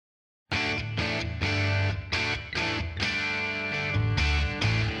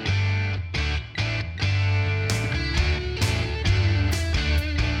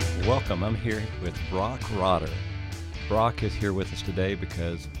welcome. I'm here with Brock Rotter. Brock is here with us today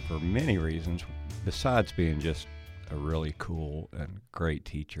because, for many reasons, besides being just a really cool and great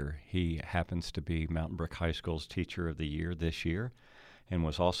teacher, he happens to be Mountain Brook High School's Teacher of the Year this year and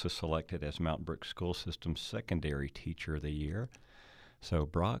was also selected as Mountain Brook School System's Secondary Teacher of the Year. So,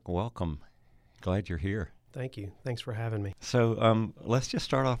 Brock, welcome. Glad you're here. Thank you. Thanks for having me. So let's just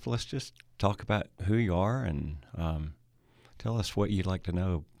start off. Let's just talk about who you are and tell us what you'd like to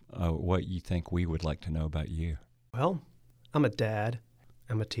know, what you think we would like to know about you. Well, I'm a dad,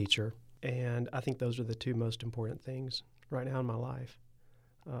 I'm a teacher, and I think those are the two most important things right now in my life.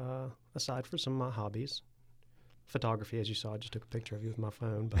 Aside from some of my hobbies, photography, as you saw, I just took a picture of you with my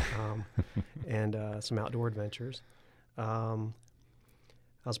phone, but and some outdoor adventures. I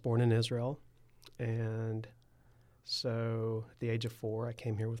was born in Israel, and so at the age of 4, I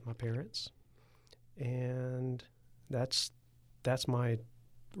came here with my parents, and that's my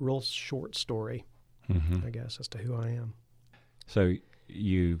real short story, I guess, as to who I am. So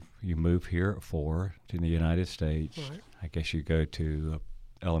you move here at 4 to the United States. Right. I guess you go to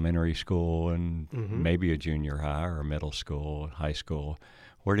elementary school and maybe a junior high or middle school, high school.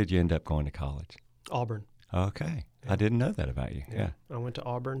 Where did you end up going to college? Auburn. Okay. Yeah. I didn't know that about you. Yeah. I went to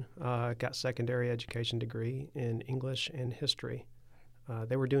Auburn, got secondary education degree in English and history.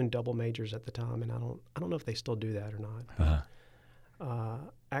 They were doing double majors at the time, and I don't know if they still do that or not.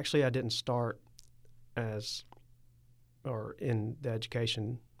 Actually, I didn't start in the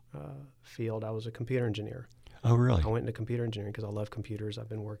education field. I was a computer engineer. Oh, really? I went into computer engineering because I love computers. I've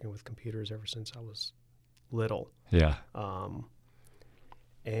been working with computers ever since I was little. Yeah.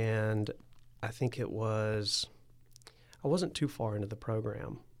 And I think I wasn't too far into the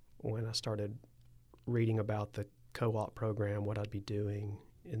program when I started reading about the co-op program, what I'd be doing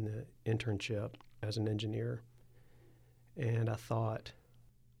in the internship as an engineer. And I thought,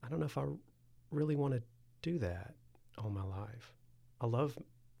 I don't know if I really want to do that all my life. I love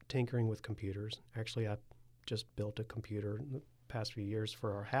tinkering with computers. Actually, I just built a computer in the past few years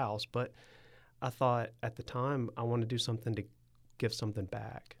for our house, but I thought at the time I want to do something to give something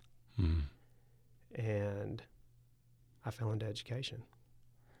back. And I fell into education.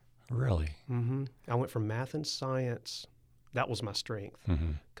 Really? I went from math and science. That was my strength,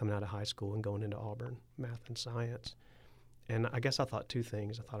 coming out of high school and going into Auburn, math and science. And I guess I thought two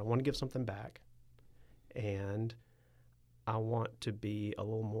things. I thought I want to give something back, and I want to be a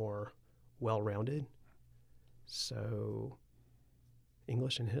little more well-rounded. So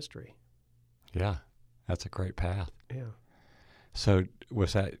English and history. Yeah. That's a great path. Yeah. So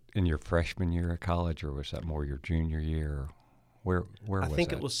was that in your freshman year of college, or was that more your junior year? Where was that? I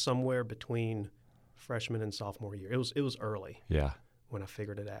think it was somewhere between freshman and sophomore year. It was early. Yeah. When I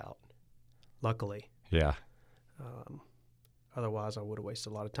figured it out. Luckily. Yeah. Otherwise, I would have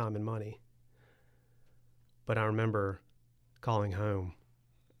wasted a lot of time and money. But I remember calling home,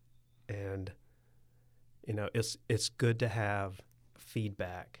 and it's good to have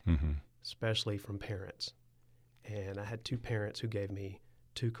feedback, especially from parents. And I had 2 parents who gave me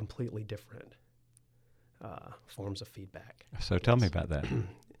 2 completely different forms of feedback. So tell me about that.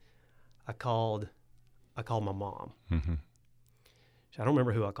 I called my mom. I don't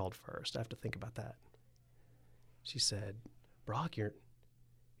remember who I called first. I have to think about that. She said, "Brock, you're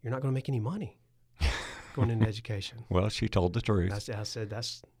not going to make any money going into education." Well, she told the truth. I said,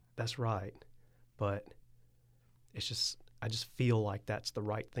 that's right, but I just feel like that's the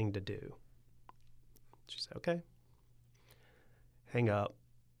right thing to do. She said, "Okay." Hang up,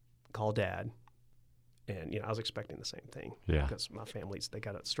 call Dad, and I was expecting the same thing. Yeah. Because my they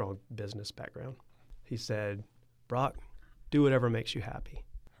got a strong business background. He said, "Brock, do whatever makes you happy."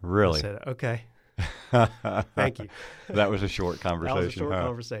 Really? I said, "Okay." Thank you. That was a short conversation. That was a short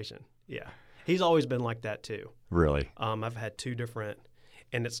conversation. Yeah. He's always been like that too. Really? I've had 2 different,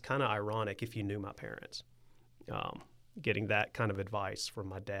 and it's kind of ironic if you knew my parents, getting that kind of advice from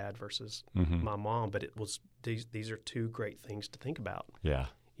my dad versus my mom. But it was these are 2 great things to think about. Yeah.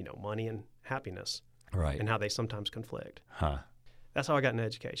 Money and happiness. Right. And how they sometimes conflict. Huh. That's how I got into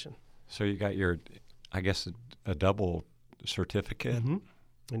education. So you got your, I guess, a double certificate?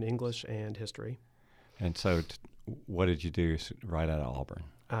 In English and history. And so what did you do right out of Auburn?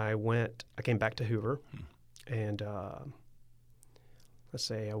 I came back to Hoover, and I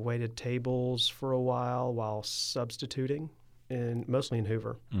waited tables for a while substituting, and mostly in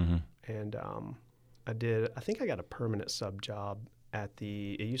Hoover. And I think I got a permanent sub job at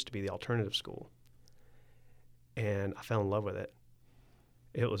it used to be the alternative school, and I fell in love with it.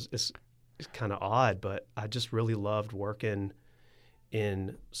 It's kind of odd, but I just really loved working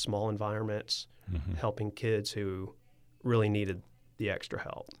in small environments, helping kids who really needed the extra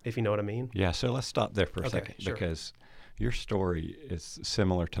help, if you know what I mean. Yeah, so let's stop there for a second sure. because your story is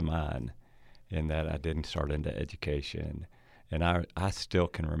similar to mine in that I didn't start into education. And I still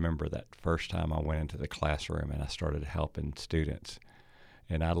can remember that first time I went into the classroom and I started helping students.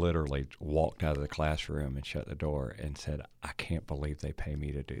 And I literally walked out of the classroom and shut the door and said, I can't believe they pay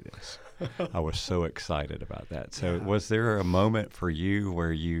me to do this. I was so excited about that. So was there a moment for you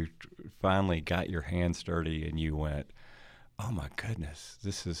where you finally got your hands dirty and you went, oh my goodness,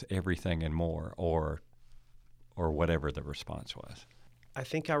 this is everything and more, or whatever the response was? I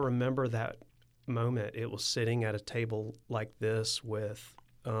think I remember that moment. It was sitting at a table like this with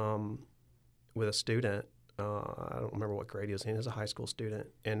a student. I don't remember what grade he was in. He was a high school student,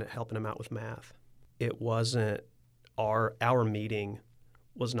 and helping him out with math. It wasn't our meeting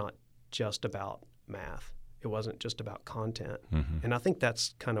was not just about math. It wasn't just about content. Mm-hmm. And I think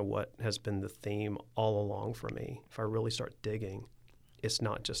that's kind of what has been the theme all along for me. If I really start digging, it's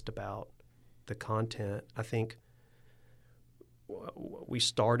not just about the content. I think we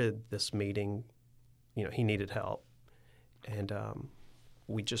started this meeting, he needed help, and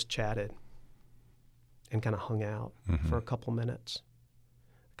we just chatted and kind of hung out for a couple minutes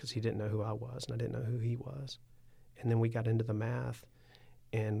because he didn't know who I was and I didn't know who he was. And then we got into the math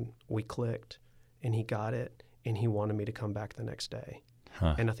and we clicked and he got it and he wanted me to come back the next day.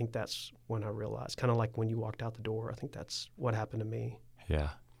 Huh. And I think that's when I realized, kind of like when you walked out the door, I think that's what happened to me.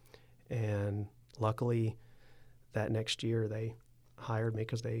 Yeah. And luckily that next year they hired me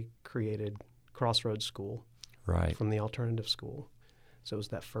because they created Crossroads School from the alternative school. So it was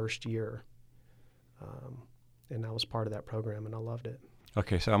that first year. And I was part of that program, and I loved it.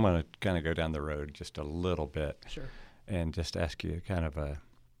 Okay, so I'm going to kind of go down the road just a little bit. Sure. And just ask you kind of a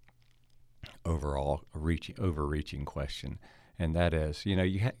overreaching question. And that is,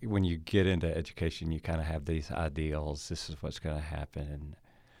 when you get into education, you kind of have these ideals. This is what's going to happen.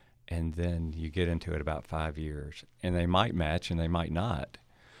 And then you get into it about 5 years, and they might match and they might not.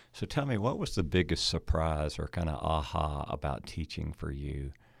 So tell me, what was the biggest surprise or kind of aha about teaching for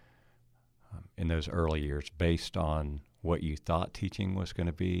you in those early years based on what you thought teaching was going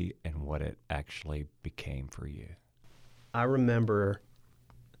to be and what it actually became for you? I remember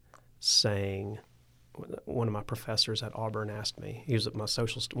saying, one of my professors at Auburn asked me, he was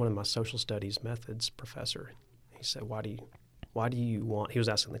one of my social studies methods professor. He said, why do you want, he was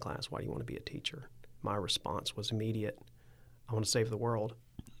asking the class, why do you want to be a teacher? My response was immediate. I want to save the world.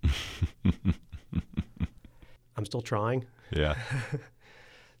 I'm still trying. Yeah.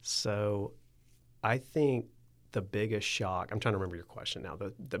 So I think the biggest shock, I'm trying to remember your question now,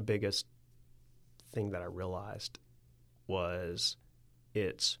 the biggest thing that I realized was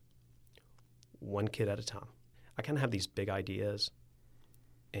it's one kid at a time. I kind of have these big ideas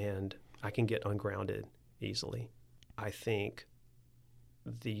and I can get ungrounded easily. I think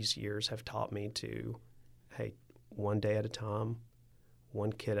these years have taught me to, hey, one day at a time,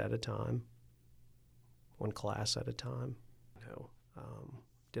 one kid at a time, one class at a time.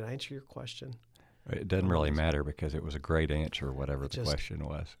 Did I answer your question? It doesn't really matter because it was a great answer, whatever the question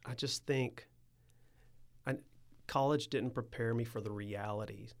was. I just think college didn't prepare me for the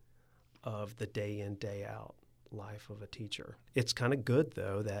reality of the day in, day out life of a teacher. It's kind of good,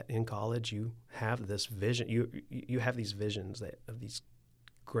 though, that in college you have this vision. You have these visions of these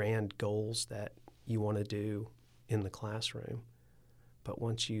grand goals that you want to do in the classroom. But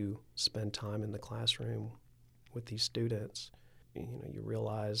once you spend time in the classroom with these students, you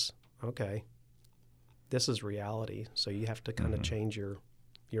realize, okay, this is reality. So you have to kind of change your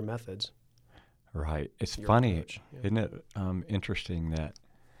methods. Right. It's funny, approach. Isn't it interesting that,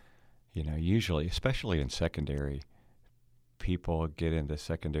 usually, especially in secondary, people get into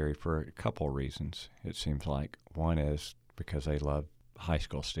secondary for a couple reasons. It seems like one is because they love high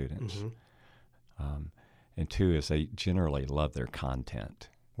school students. And two is they generally love their content.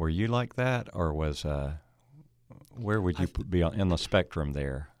 Were you like that, or was where would you be in the spectrum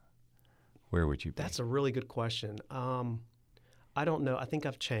there? Where would you be? That's a really good question. I don't know. I think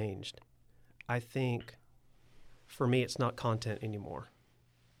I've changed. I think for me, it's not content anymore.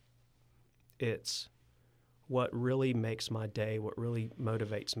 It's what really makes my day, what really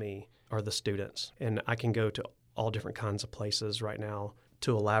motivates me are the students. And I can go to all different kinds of places right now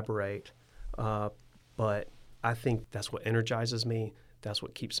to elaborate. But I think that's what energizes me. That's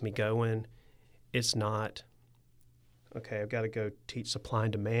what keeps me going. It's not, okay, I've got to go teach supply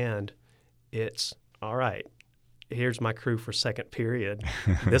and demand. It's, all right, here's my crew for second period.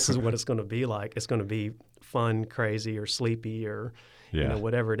 This is what it's going to be like. It's going to be fun, crazy, or sleepy, or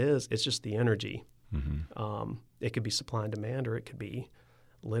whatever it is. It's just the energy. It could be supply and demand, or it could be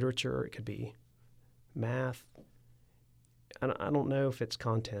literature, or it could be math. I don't know if it's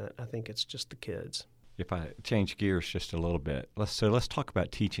content. I think it's just the kids. If I change gears just a little bit, let's talk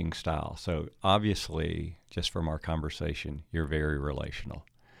about teaching style. So obviously, just from our conversation, you're very relational,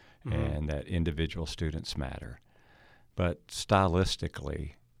 and that individual students matter. But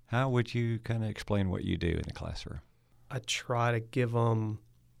stylistically, how would you kind of explain what you do in the classroom? I try to give them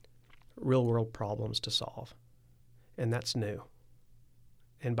real-world problems to solve, and that's new.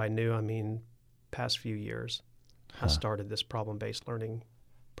 And by new, I mean past few years. I started this problem-based learning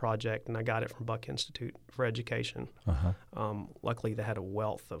project, and I got it from Buck Institute for Education. Luckily, they had a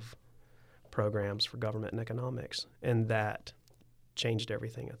wealth of programs for government and economics, and that changed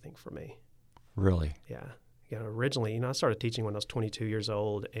everything, I think, for me. Really? Yeah. Originally, I started teaching when I was 22 years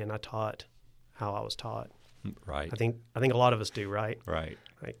old, and I taught how I was taught. Right. I think a lot of us do, right? Right.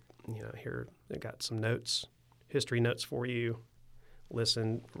 Like, here I got some notes, history notes for you.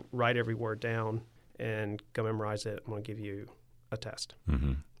 Listen, write every word down, and go memorize it. I'm going to give you a test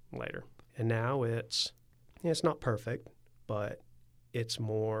later. And now it's not perfect, but it's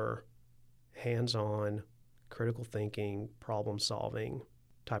more hands-on, critical thinking, problem-solving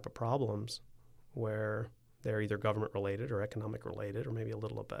type of problems where they're either government-related or economic-related or maybe a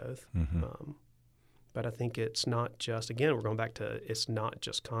little of both. But I think it's not just, again, we're going back to, it's not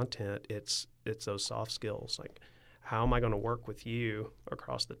just content, it's those soft skills. Like, how am I going to work with you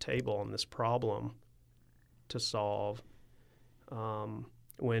across the table on this problem to solve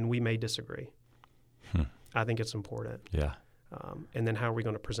when we may disagree? I think it's important. Yeah. And then how are we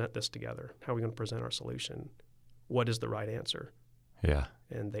going to present this together? How are we going to present our solution? What is the right answer? Yeah.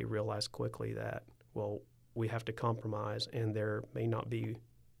 And they realize quickly that, well, we have to compromise, and there may not be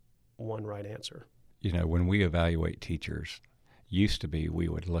one right answer. When we evaluate teachers, used to be we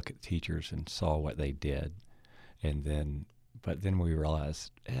would look at teachers and saw what they did, but then we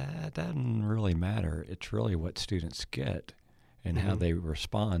realized it doesn't really matter. It's really what students get and how they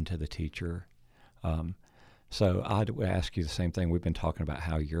respond to the teacher. So I'd ask you the same thing. We've been talking about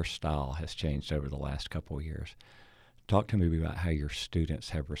how your style has changed over the last couple of years. Talk to me about how your students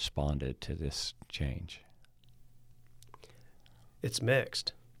have responded to this change. It's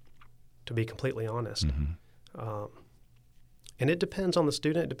mixed, to be completely honest. And it depends on the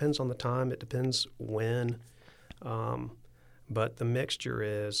student. It depends on the time. It depends when. But the mixture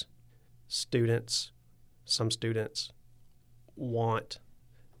is some students want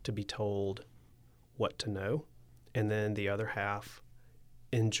to be told what to know, and then the other half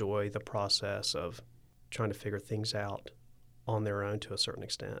enjoy the process of trying to figure things out on their own to a certain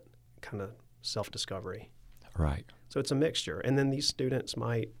extent, kind of self-discovery. Right. So it's a mixture. And then these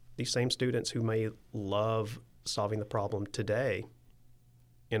same students who may love solving the problem today,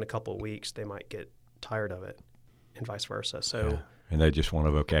 in a couple of weeks, they might get tired of it, and vice versa. So, and they just want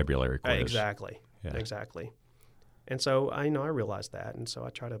a vocabulary quiz. Exactly. And so I realize that, and so I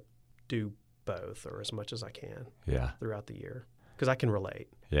try to do both, or as much as I can, throughout the year, because I can relate.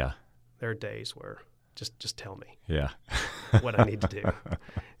 Yeah. There are days where just tell me. Yeah. What I need to do,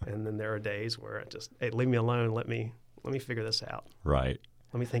 and then there are days where hey, leave me alone. Let me figure this out. Right.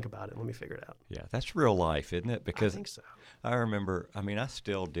 Let me think about it. Let me figure it out. Yeah, that's real life, isn't it? Because I think so. I remember, I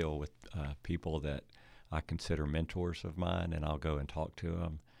still deal with people that I consider mentors of mine, and I'll go and talk to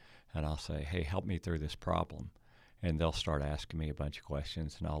them, and I'll say, hey, help me through this problem. And they'll start asking me a bunch of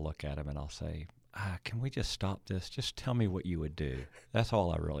questions, and I'll look at them, and I'll say, can we just stop this? Just tell me what you would do. That's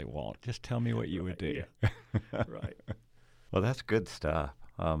all I really want. Just tell me what you would do. Yeah. Right. Well, that's good stuff.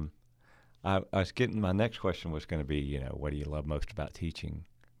 I was my next question was going to be, what do you love most about teaching?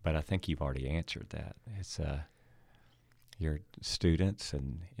 But I think you've already answered that. It's your students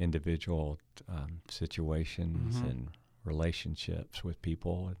and individual situations and relationships with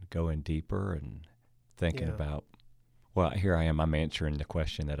people, and going deeper and thinking about, well, here I am, I'm answering the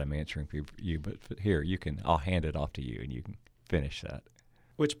question that I'm answering for you, but here, I'll hand it off to you, and you can finish that.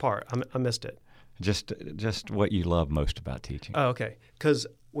 Which part? I missed it. Just what you love most about teaching. Oh, okay. Because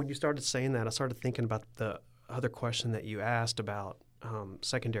when you started saying that, I started thinking about the other question that you asked about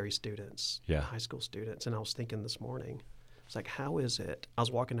secondary students, high school students, and I was thinking this morning, it's like, how is it, I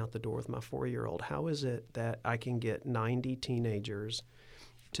was walking out the door with my 4-year-old, how is it that I can get 90 teenagers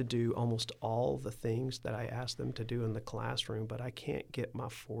to do almost all the things that I asked them to do in the classroom, but I can't get my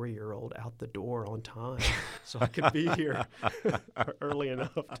 4-year-old out the door on time so I could be here early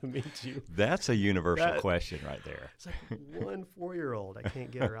enough to meet you? That's a universal question right there. It's like one 4-year-old, I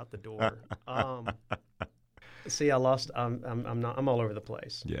can't get her out the door. See, I lost. I'm all over the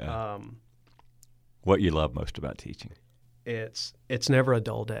place. Yeah. What you love most about teaching? It's never a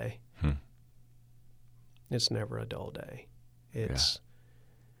dull day. It's never a dull day. It's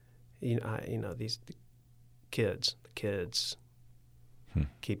these kids. The kids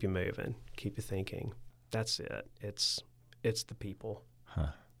keep you moving, keep you thinking. That's it. It's the people. Huh.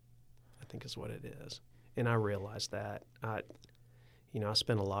 I think is what it is. And I realized that. I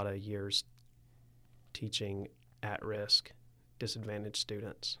spent a lot of years teaching at-risk, disadvantaged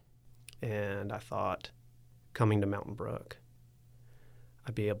students. And I thought coming to Mountain Brook,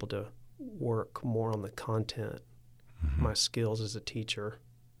 I'd be able to work more on the content, my skills as a teacher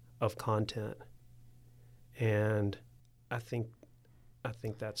of content. And I think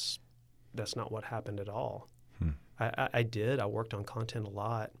that's not what happened at all. I did. I worked on content a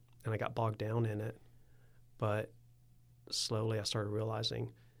lot, and I got bogged down in it. But slowly I started realizing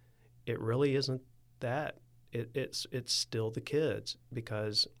it really isn't that. It's still the kids,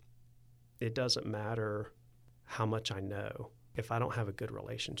 because it doesn't matter how much I know. If I don't have a good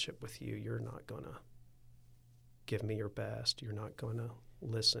relationship with you, you're not going to give me your best. You're not going to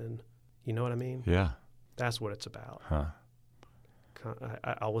listen. You know what I mean? Yeah. That's what it's about. Huh.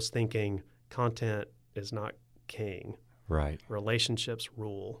 I was thinking content is not king. Right. Relationships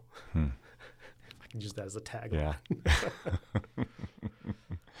rule. I can use that as a tagline. Yeah.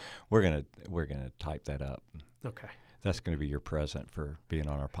 We're gonna type that up. Okay. That's going to be your present for being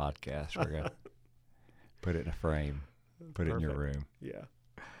on our podcast. We're gonna put it in a frame, put it in your room. Yeah.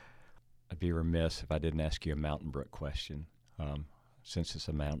 I'd be remiss if I didn't ask you a Mountain Brook question, since it's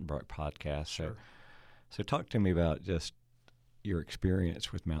a Mountain Brook podcast. Sure. So talk to me about just your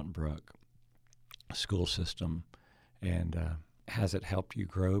experience with Mountain Brook school system, and has it helped you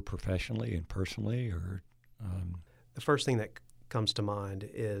grow professionally and personally? Or the first thing that comes to mind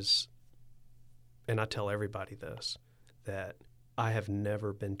is, and I tell everybody this, that I have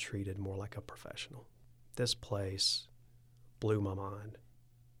never been treated more like a professional. This place blew my mind.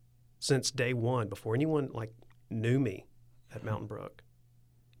 Since day one, before anyone knew me at Mountain Brook,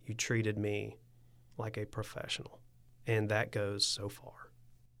 you treated me like a professional. And that goes so far.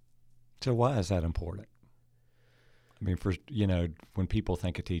 So why is that important? I mean, when people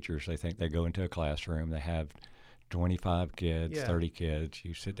think of teachers, they think they go into a classroom, they have 25 kids, 30 kids.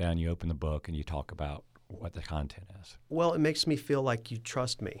 You sit down, you open the book, and you talk about what the content is. Well, it makes me feel like you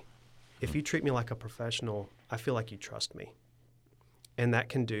trust me. If you treat me like a professional, I feel like you trust me. And that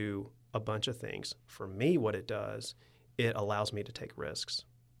can do a bunch of things. For me, what it does, it allows me to take risks.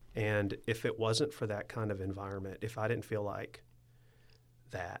 And if it wasn't for that kind of environment, if I didn't feel like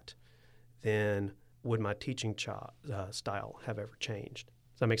that, then would my teaching style have ever changed?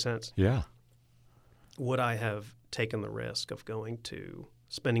 Does that make sense? Yeah. Would I have taken the risk of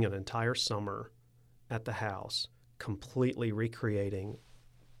spending an entire summer at the house, completely recreating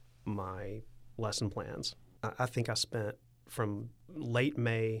my lesson plans? I think I spent from late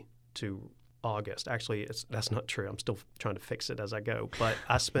May to August. Actually, that's not true. I'm still trying to fix it as I go. But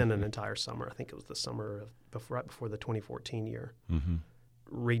I spent an entire summer, I think it was the summer right before the 2014 year,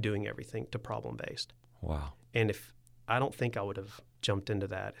 redoing everything to problem-based. Wow. And I don't think I would have jumped into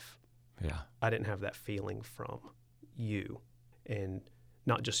that if Yeah. I didn't have that feeling from you, and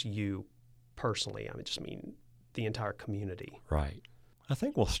not just you personally. I mean the entire community. Right. I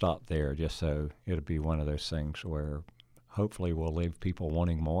think we'll stop there, just so it'll be one of those things where hopefully we'll leave people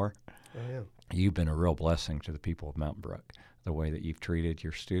wanting more. Oh, yeah. You've been a real blessing to the people of Mountain Brook. The way that you've treated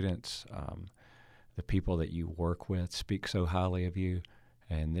your students, the people that you work with speak so highly of you,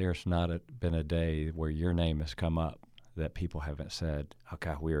 and there's not been a day where your name has come up that people haven't said,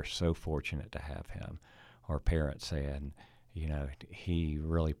 okay, we are so fortunate to have him, or parents saying, he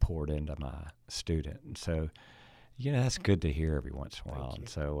really poured into my student. And so, that's good to hear every once in a while. And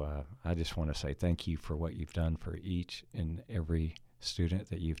so I just want to say thank you for what you've done for each and every student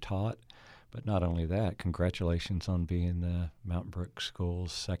that you've taught. But not only that, congratulations on being the Mountain Brook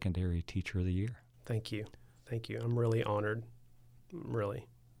School's Secondary Teacher of the Year. Thank you. I'm really honored, really.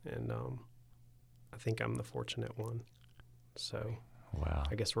 And I think I'm the fortunate one. So wow.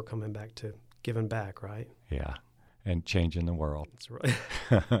 I guess we're coming back to giving back, right? Yeah, and changing the world. That's right.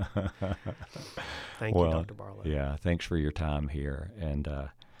 Thank you, Dr. Barlow. Yeah, thanks for your time here. And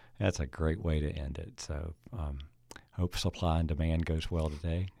that's a great way to end it. So hope supply and demand goes well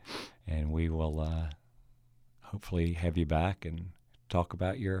today. And we will hopefully have you back and talk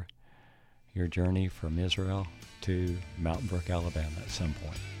about your journey from Israel to Mountain Brook, Alabama at some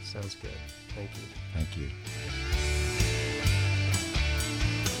point. Sounds good. Thank you. Thank you.